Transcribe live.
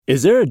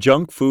Is there a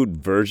junk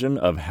food version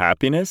of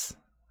happiness?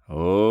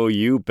 Oh,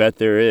 you bet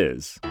there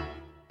is.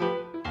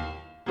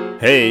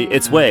 Hey,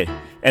 it's Wei,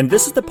 and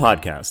this is the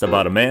podcast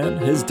about a man,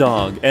 his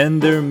dog, and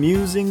their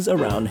musings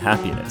around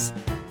happiness.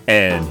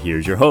 And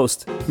here's your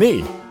host,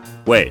 me,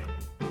 Wei.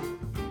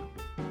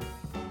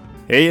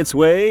 Hey, it's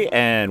Wei,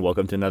 and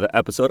welcome to another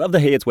episode of the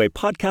Hey, it's Wei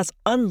podcast,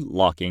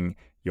 Unlocking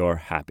Your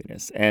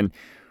Happiness. And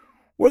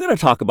we're going to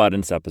talk about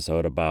in this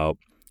episode about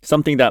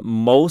something that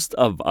most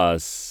of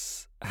us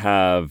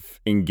have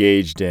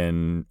engaged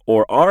in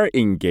or are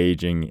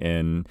engaging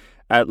in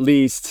at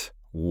least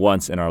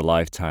once in our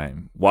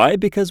lifetime. Why?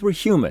 Because we're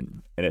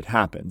human and it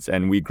happens.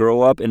 And we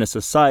grow up in a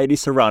society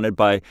surrounded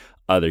by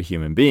other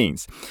human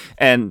beings.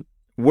 And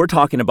we're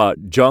talking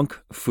about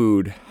junk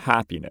food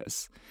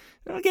happiness.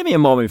 Now, give me a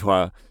moment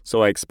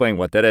so I explain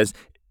what that is.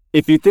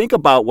 If you think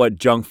about what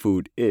junk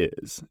food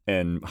is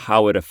and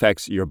how it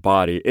affects your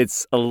body,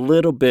 it's a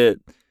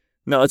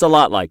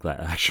lot like that,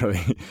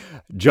 actually.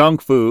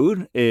 Junk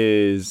food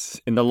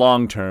is, in the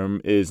long term,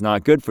 is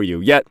not good for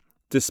you. Yet,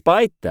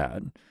 despite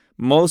that,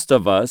 most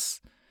of us,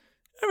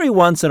 every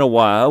once in a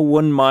while,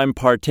 wouldn't mind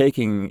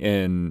partaking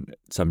in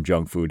some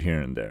junk food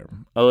here and there.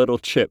 A little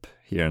chip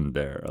here and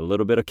there. A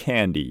little bit of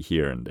candy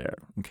here and there.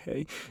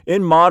 Okay?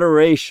 In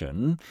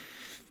moderation,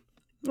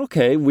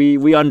 okay,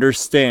 we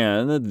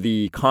understand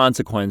the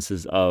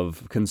consequences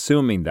of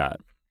consuming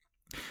that.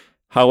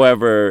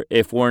 However,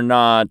 if we're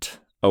not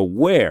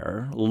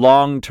aware,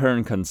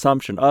 long-term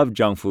consumption of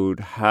junk food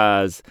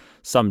has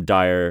some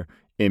dire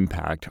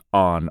impact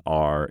on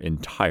our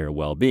entire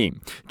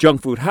well-being.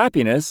 Junk food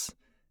happiness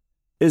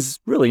is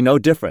really no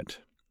different.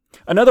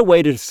 Another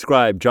way to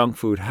describe junk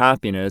food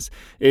happiness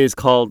is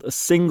called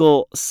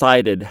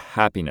single-sided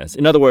happiness.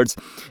 In other words,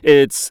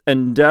 it's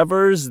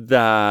endeavors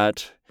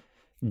that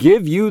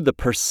give you the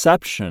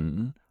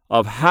perception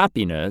of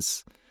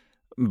happiness,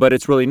 but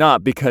it's really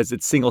not because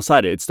it's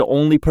single-sided. It's the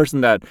only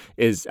person that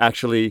is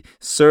actually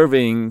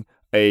serving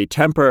a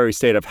temporary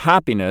state of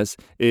happiness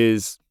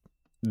is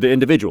the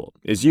individual,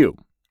 is you.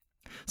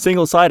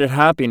 Single-sided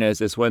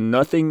happiness is when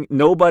nothing in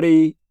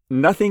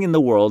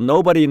the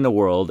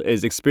world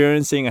is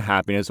experiencing a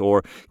happiness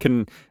or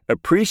can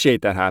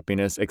appreciate that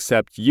happiness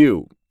except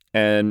you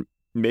and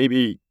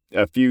maybe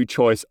a few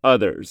choice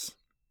others.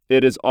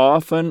 It is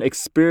often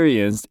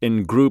experienced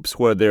in groups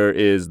where there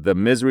is the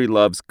misery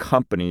loves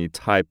company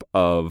type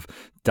of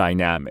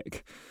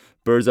dynamic.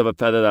 Birds of a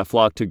feather that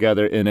flock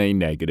together in a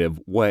negative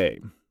way.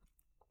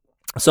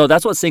 So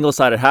that's what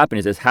single-sided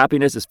happiness is.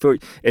 Happiness is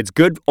it's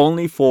good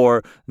only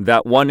for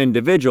that one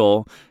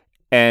individual,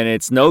 and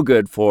it's no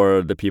good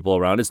for the people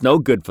around. It's no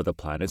good for the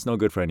planet. It's no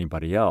good for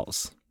anybody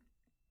else.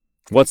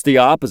 What's the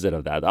opposite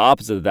of that? The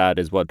opposite of that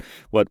is what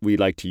we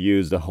like to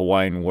use, the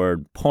Hawaiian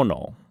word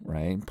pono,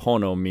 right?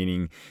 Pono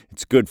meaning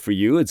it's good for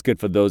you, it's good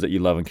for those that you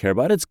love and care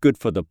about, it's good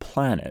for the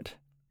planet.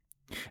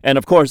 And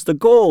of course, the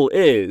goal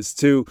is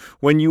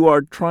when you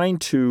are trying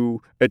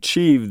to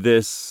achieve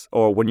this,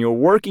 or when you're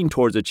working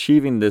towards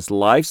achieving this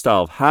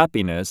lifestyle of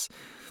happiness,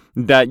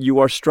 that you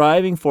are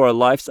striving for a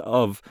lifestyle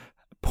of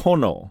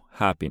pono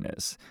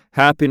happiness.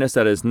 Happiness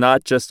that is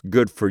not just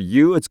good for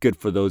you, it's good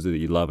for those that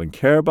you love and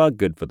care about,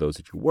 good for those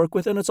that you work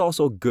with, and it's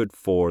also good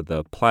for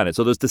the planet.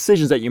 So those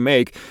decisions that you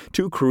make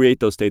to create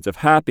those states of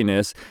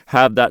happiness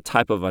have that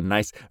type of a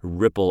nice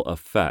ripple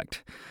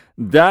effect.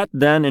 That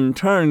then in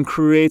turn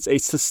creates a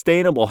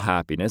sustainable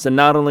happiness, and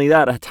not only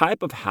that, a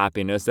type of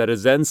happiness that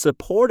is then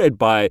supported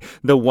by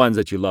the ones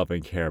that you love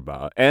and care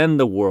about, and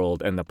the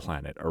world and the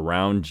planet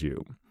around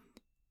you.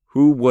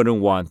 Who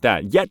wouldn't want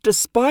that? Yet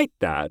despite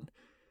that,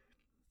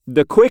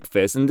 the quick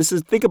fix, and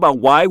think about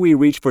why we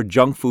reach for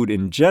junk food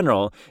in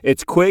general.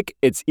 It's quick,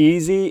 it's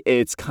easy,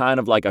 it's kind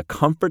of like a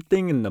comfort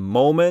thing in the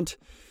moment,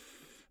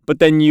 but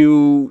then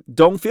you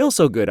don't feel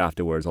so good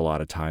afterwards a lot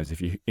of times if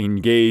you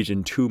engage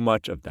in too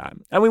much of that.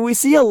 I mean, we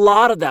see a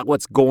lot of that,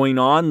 what's going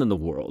on in the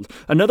world.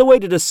 Another way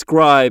to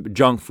describe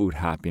junk food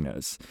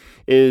happiness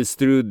is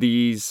through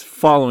these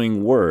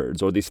following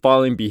words or these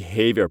following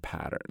behavior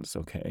patterns,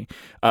 okay?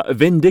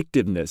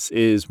 Vindictiveness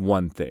is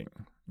one thing.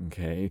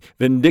 Okay,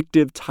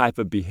 vindictive type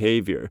of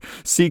behavior,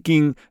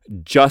 seeking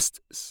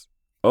justice.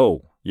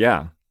 Oh,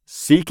 yeah,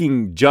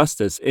 seeking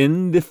justice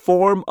in the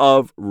form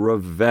of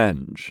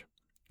revenge.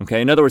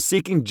 Okay, in other words,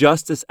 seeking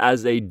justice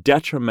as a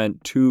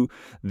detriment to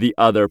the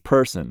other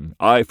person.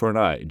 Eye for an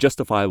eye,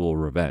 justifiable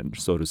revenge,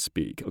 so to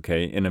speak,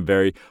 okay, in a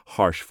very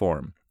harsh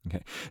form.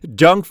 Okay,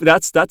 these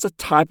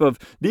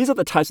are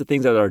the types of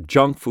things that are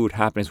junk food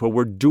happiness, where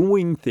we're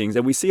doing things,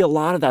 and we see a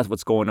lot of that's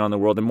what's going on in the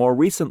world. And more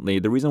recently,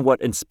 the reason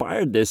what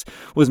inspired this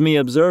was me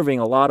observing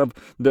a lot of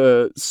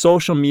the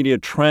social media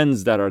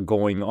trends that are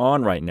going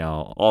on right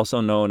now,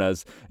 also known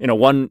as,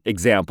 one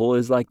example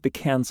is like the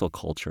cancel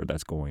culture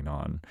that's going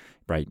on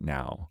right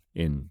now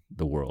in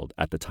the world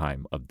at the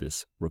time of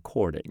this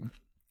recording.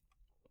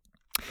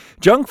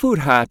 Junk food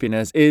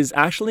happiness is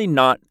actually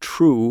not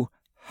true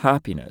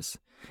happiness.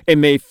 It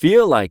may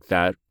feel like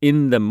that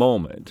in the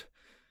moment.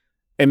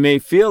 It may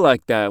feel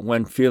like that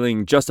when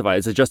feeling justified.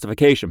 It's a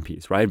justification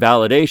piece, right?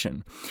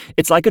 Validation.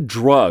 It's like a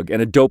drug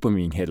and a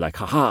dopamine hit, like,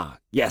 haha,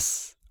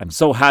 yes, I'm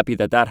so happy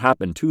that that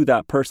happened to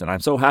that person. I'm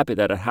so happy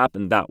that it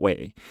happened that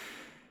way.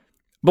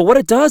 But what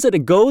it does is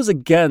it goes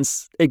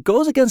against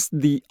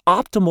the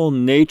optimal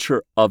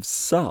nature of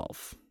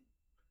self.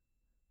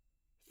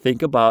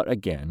 Think about,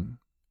 again,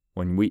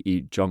 when we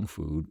eat junk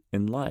food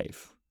in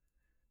life.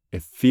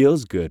 It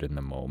feels good in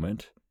the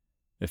moment.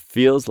 It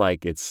feels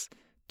like it's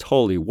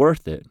totally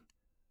worth it.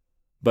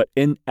 But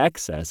in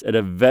excess, it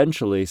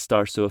eventually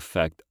starts to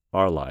affect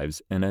our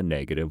lives in a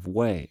negative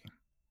way.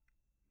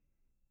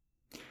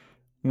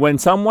 When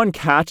someone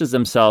catches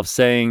themselves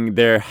saying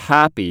they're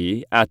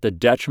happy at the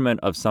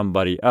detriment of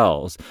somebody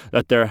else,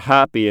 that they're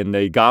happy and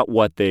they got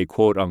what they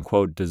quote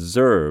unquote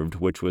deserved,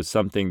 which was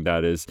something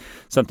that is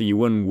something you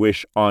wouldn't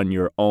wish on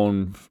your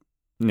own,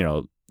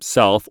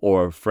 self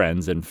or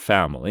friends and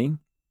family,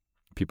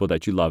 people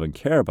that you love and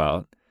care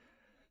about,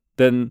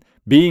 then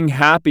being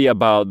happy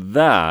about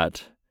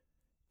that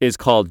is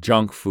called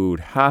junk food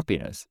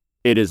happiness.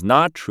 It is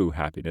not true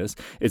happiness.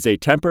 It's a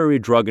temporary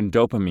drug and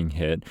dopamine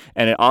hit,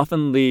 and it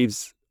often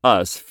leaves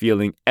us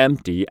feeling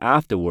empty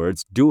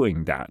afterwards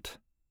doing that.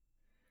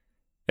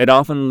 It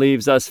often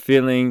leaves us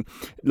feeling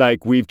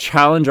like we've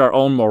challenged our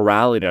own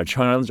morality, or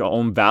challenged our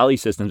own value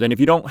systems. And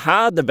if you don't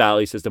have the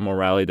value system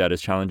morality that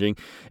is challenging,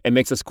 it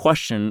makes us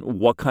question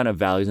what kind of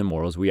values and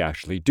morals we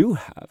actually do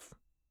have.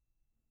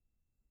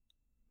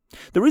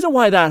 The reason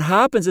why that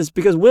happens is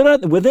because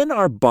within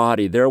our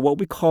body, there are what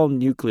we call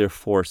nuclear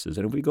forces.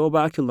 And if we go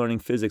back to learning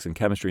physics and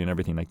chemistry and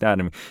everything like that,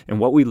 and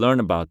what we learn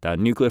about that,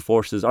 nuclear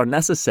forces are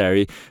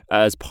necessary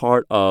as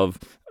part of,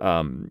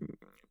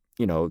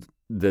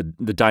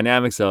 the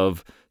dynamics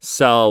of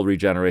cell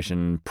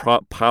regeneration,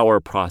 power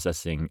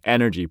processing,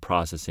 energy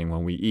processing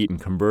when we eat, and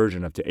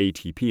conversion up to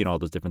ATP and all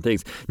those different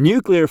things.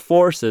 Nuclear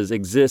forces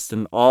exist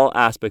in all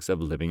aspects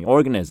of living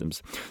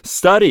organisms.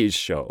 Studies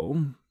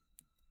show,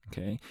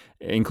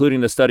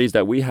 including the studies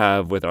that we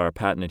have with our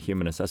patented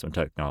human assessment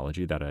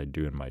technology that I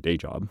do in my day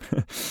job,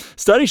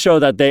 studies show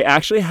that they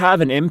actually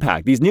have an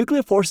impact. These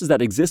nuclear forces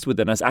that exist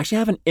within us actually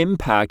have an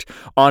impact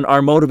on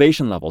our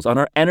motivation levels, on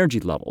our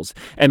energy levels,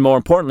 and more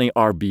importantly,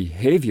 our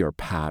behavior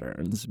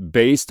patterns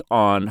based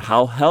on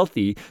how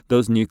healthy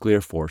those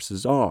nuclear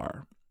forces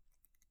are.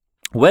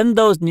 When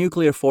those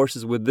nuclear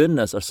forces within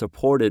us are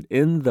supported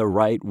in the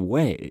right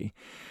way,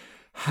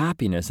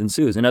 happiness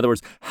ensues. In other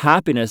words,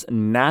 happiness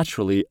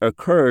naturally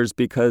occurs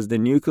because the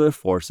nuclear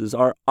forces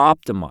are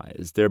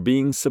optimized. They're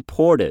being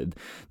supported.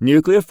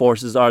 Nuclear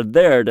forces are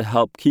there to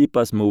help keep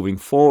us moving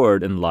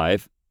forward in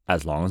life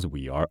as long as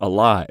we are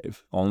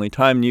alive. Only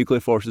time nuclear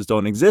forces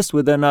don't exist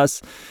within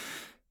us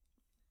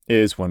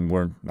is when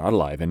we're not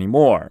alive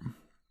anymore.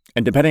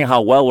 And depending on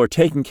how well we're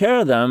taking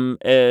care of them,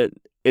 it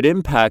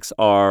impacts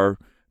our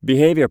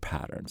behavior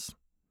patterns.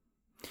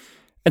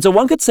 And so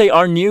one could say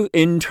our new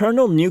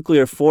internal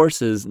nuclear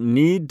forces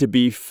need to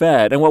be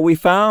fed. And what we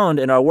found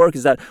in our work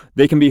is that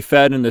they can be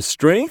fed in the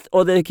strength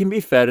or they can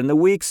be fed in the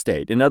weak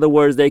state. In other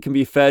words, they can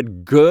be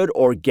fed good,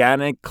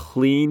 organic,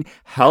 clean,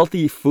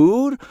 healthy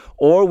food,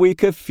 or we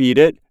could feed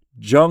it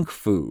junk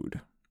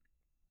food.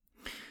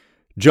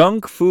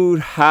 Junk food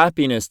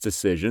happiness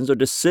decisions, or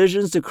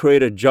decisions to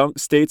create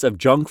states of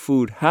junk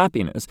food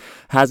happiness,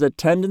 has a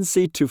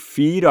tendency to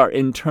feed our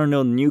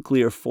internal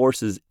nuclear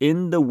forces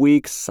in the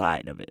weak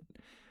side of it,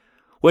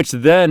 which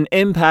then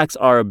impacts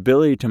our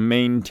ability to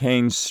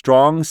maintain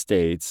strong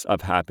states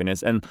of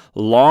happiness and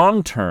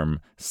long-term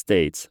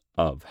states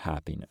of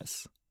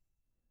happiness.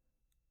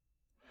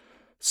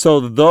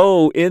 So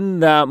though in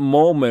that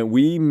moment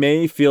we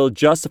may feel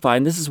justified,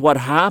 and this is what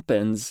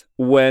happens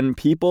when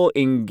people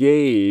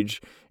engage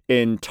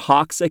in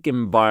toxic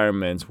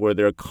environments where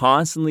they're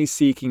constantly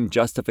seeking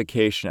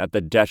justification at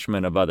the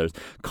detriment of others,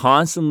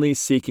 constantly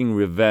seeking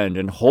revenge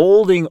and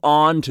holding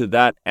on to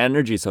that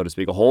energy, so to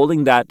speak,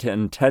 holding that to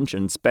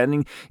intention,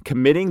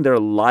 committing their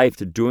life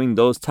to doing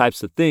those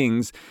types of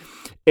things,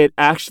 it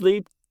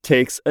actually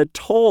takes a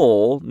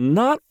toll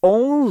not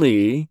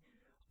only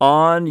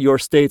on your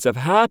states of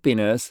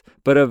happiness,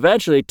 but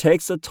eventually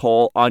takes a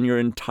toll on your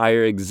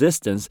entire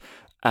existence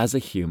as a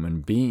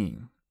human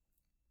being.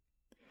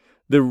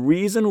 The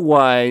reason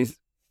why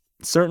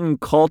certain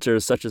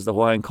cultures, such as the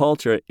Hawaiian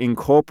culture,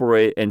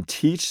 incorporate and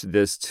teach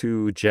this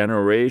to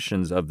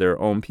generations of their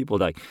own people,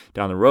 like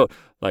down the road,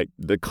 like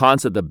the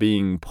concept of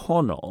being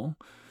pono,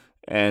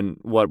 and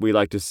what we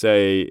like to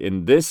say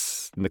in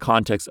the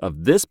context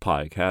of this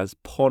podcast,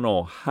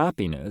 pono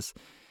happiness,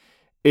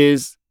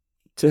 is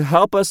to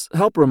help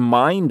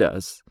remind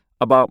us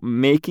about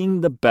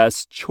making the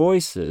best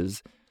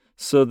choices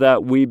so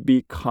that we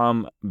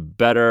become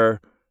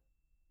better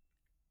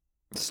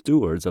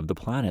stewards of the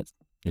planet,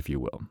 if you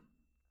will.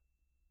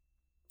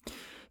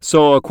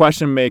 So a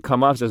question may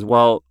come up, says,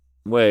 well,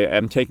 wait,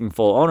 I'm taking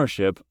full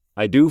ownership.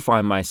 I do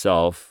find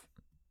myself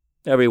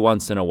every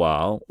once in a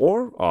while,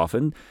 or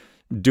often,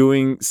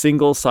 doing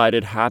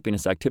single-sided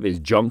happiness activities,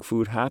 junk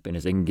food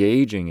happiness,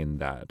 engaging in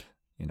that,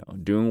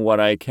 doing what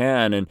I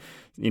can and,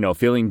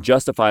 feeling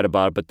justified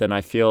about it, but then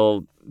I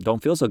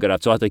don't feel so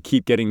good. So I have to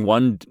keep getting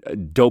one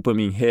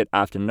dopamine hit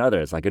after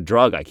another. It's like a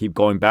drug. I keep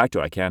going back to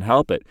it. I can't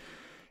help it.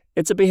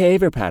 It's a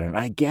behavior pattern.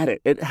 I get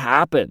it. It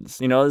happens.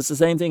 It's the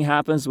same thing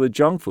happens with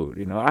junk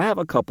food. I have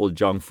a couple of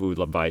junk food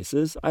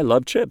vices. I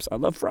love chips. I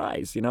love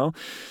fries,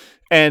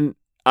 And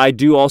I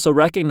do also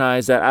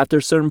recognize that after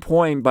a certain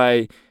point,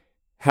 by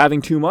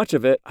having too much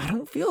of it, I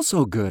don't feel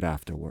so good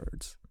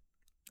afterwards.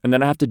 And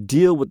then I have to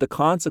deal with the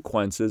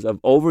consequences of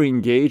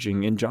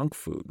over-engaging in junk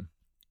food.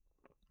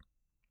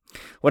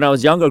 When I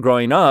was younger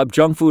growing up,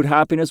 junk food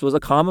happiness was a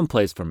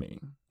commonplace for me.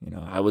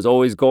 I was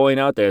always going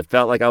out there. It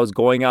felt like I was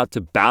going out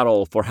to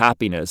battle for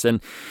happiness.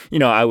 And,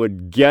 I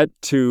would get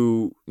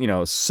to,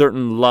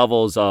 certain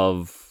levels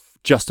of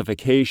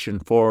justification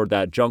for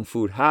that junk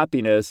food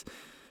happiness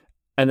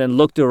and then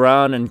looked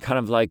around and kind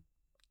of like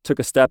took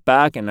a step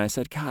back and I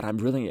said, God, I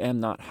really am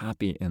not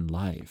happy in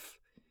life.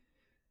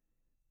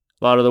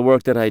 A lot of the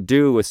work that I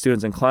do with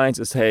students and clients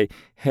is say,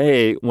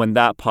 hey, when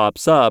that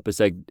pops up, it's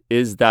like,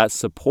 is that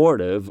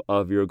supportive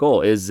of your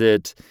goal? Is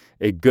it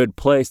a good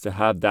place to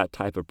have that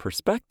type of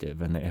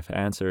perspective? And if the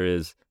answer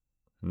is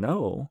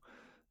no,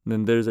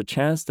 then there's a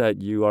chance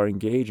that you are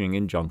engaging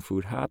in junk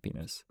food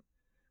happiness.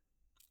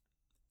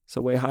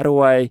 So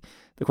the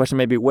question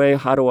may be,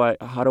 how do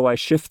I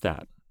shift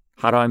that?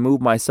 How do I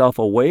move myself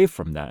away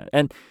from that?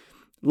 And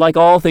like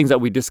all things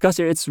that we discuss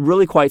here, it's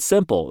really quite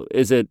simple.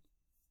 And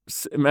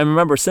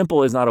remember,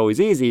 simple is not always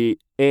easy,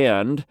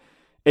 and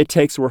it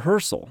takes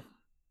rehearsal.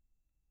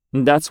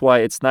 And that's why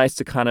it's nice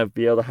to kind of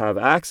be able to have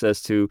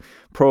access to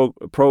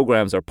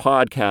programs or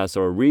podcasts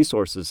or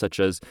resources such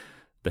as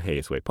the Hey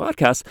It's Way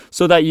podcast,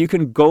 so that you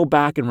can go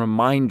back and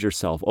remind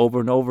yourself over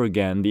and over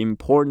again the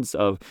importance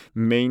of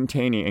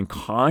maintaining and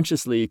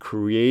consciously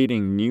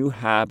creating new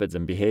habits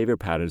and behavior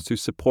patterns to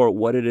support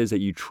what it is that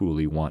you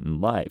truly want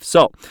in life.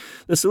 So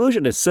the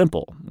solution is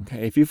simple.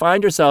 Okay, if you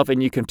find yourself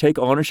and you can take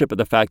ownership of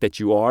the fact that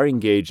you are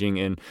engaging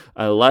in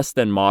a less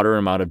than moderate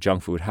amount of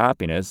junk food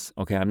happiness,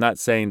 okay, I'm not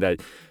saying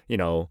that,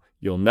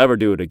 you'll never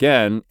do it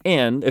again.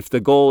 And if the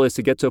goal is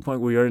to get to a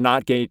point where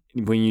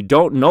when you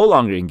don't no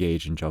longer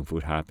engage in junk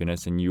food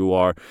happiness and you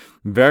are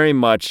very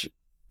much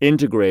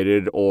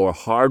integrated or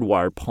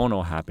hardwired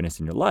Pono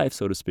happiness in your life,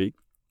 so to speak,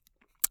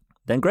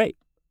 then great.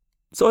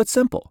 So it's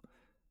simple.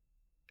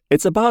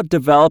 It's about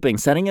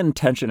setting an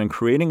intention and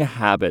creating a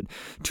habit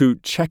to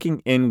checking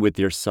in with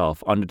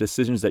yourself on the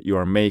decisions that you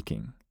are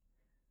making.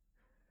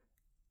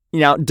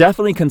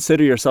 Definitely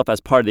consider yourself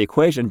as part of the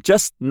equation,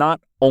 just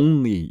not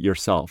only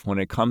yourself when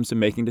it comes to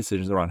making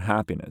decisions around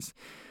happiness.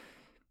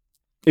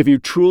 If you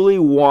truly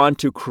want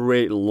to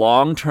create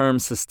long-term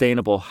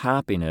sustainable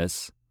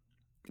happiness,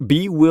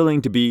 be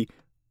willing to be,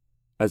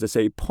 as I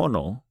say,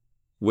 Pono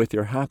with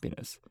your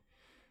happiness.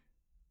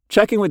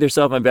 Checking with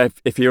yourself,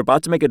 if you're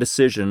about to make a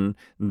decision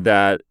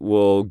that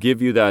will give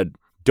you that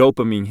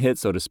dopamine hit,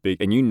 so to speak,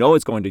 and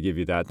it's going to give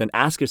you that, then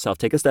ask yourself,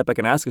 take a step back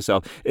and ask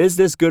yourself, is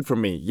this good for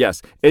me?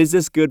 Yes. Is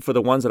this good for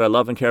the ones that I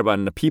love and care about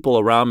and the people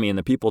around me and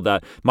the people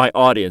that my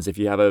audience, if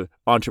you're an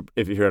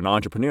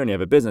entrepreneur and you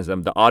have a business,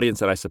 and the audience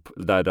that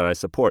I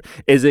support,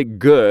 is it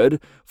good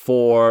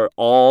for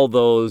all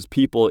those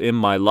people in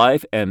my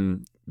life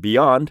and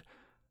beyond?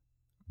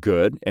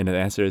 Good. And the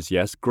answer is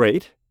yes,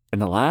 great.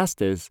 And the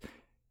last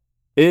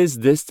is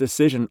this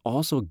decision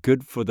also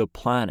good for the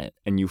planet?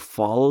 And you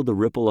follow the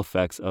ripple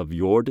effects of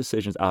your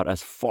decisions out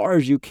as far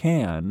as you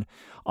can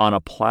on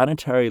a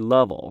planetary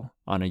level,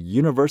 on a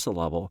universal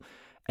level,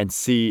 and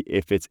see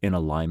if it's in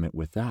alignment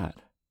with that.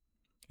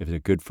 If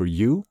it's good for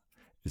you,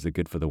 is it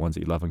good for the ones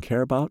that you love and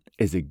care about?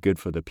 Is it good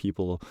for the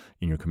people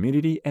in your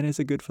community? And is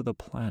it good for the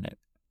planet?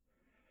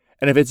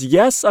 And if it's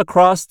yes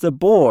across the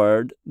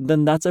board,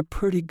 then that's a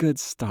pretty good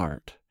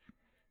start.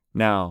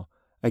 Now,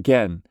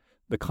 again,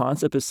 the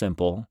concept is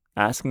simple.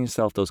 Asking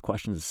yourself those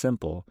questions is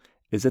simple.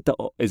 Is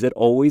it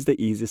always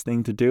the easiest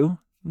thing to do?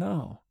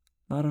 No,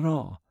 not at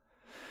all.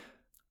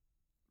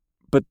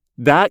 But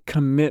that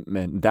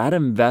commitment, that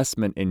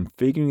investment in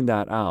figuring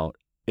that out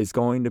is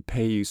going to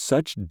pay you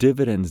such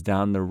dividends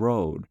down the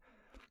road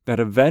that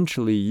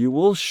eventually you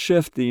will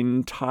shift the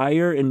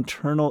entire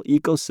internal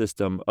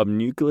ecosystem of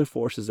nuclear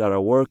forces that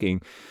are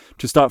working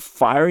to start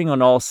firing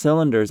on all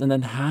cylinders, and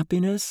then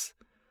happiness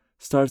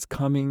starts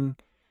coming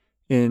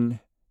in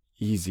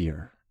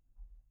easier.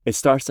 It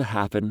starts to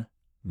happen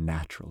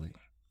naturally.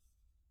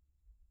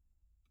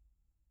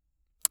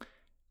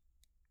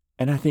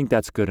 And I think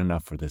that's good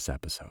enough for this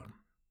episode.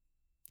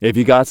 If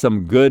you got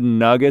some good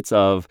nuggets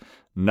of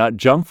not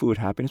junk food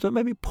happiness, but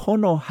maybe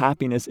Pono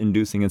happiness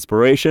inducing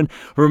inspiration,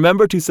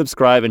 remember to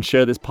subscribe and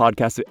share this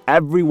podcast to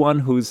everyone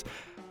whose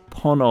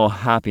Pono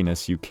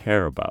happiness you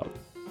care about.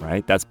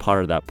 Right? That's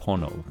part of that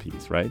Pono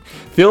piece, right?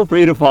 Feel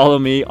free to follow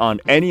me on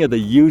any of the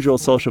usual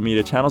social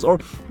media channels or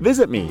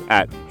visit me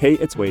at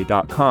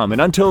heyitsway.com. And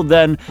until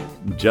then,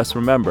 just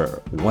remember,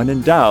 when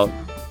in doubt,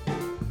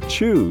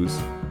 choose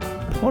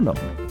Pono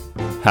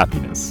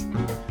happiness.